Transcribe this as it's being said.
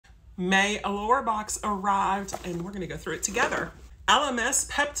May Allure Box arrived and we're gonna go through it together. LMS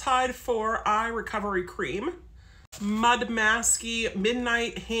Peptide 4 Eye Recovery Cream. Mud Masky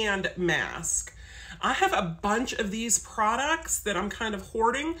Midnight Hand Mask. I have a bunch of these products that I'm kind of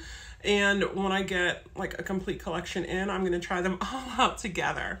hoarding, and when I get like a complete collection in, I'm gonna try them all out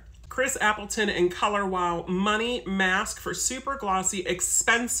together. Chris Appleton and Color Wow Money Mask for super glossy,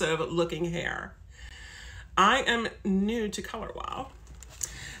 expensive looking hair. I am new to Color Wow,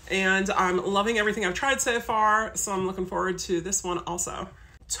 and I'm loving everything I've tried so far, so I'm looking forward to this one also.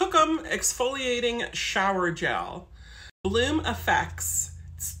 Tookum Exfoliating Shower Gel. Bloom Effects.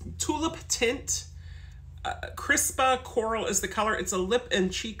 It's Tulip Tint. Crispa Coral is the color. It's a lip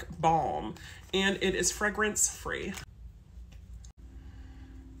and cheek balm, and it is fragrance free.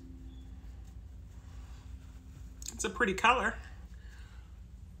 It's a pretty color.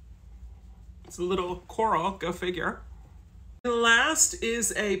 It's a little coral, go figure. And last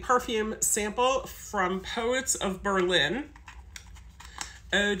is a perfume sample from Poets of Berlin.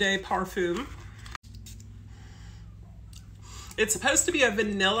 Eau de Parfum. It's supposed to be a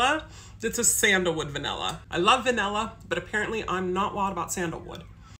vanilla. It's a sandalwood vanilla. I love vanilla, but apparently I'm not wild about sandalwood.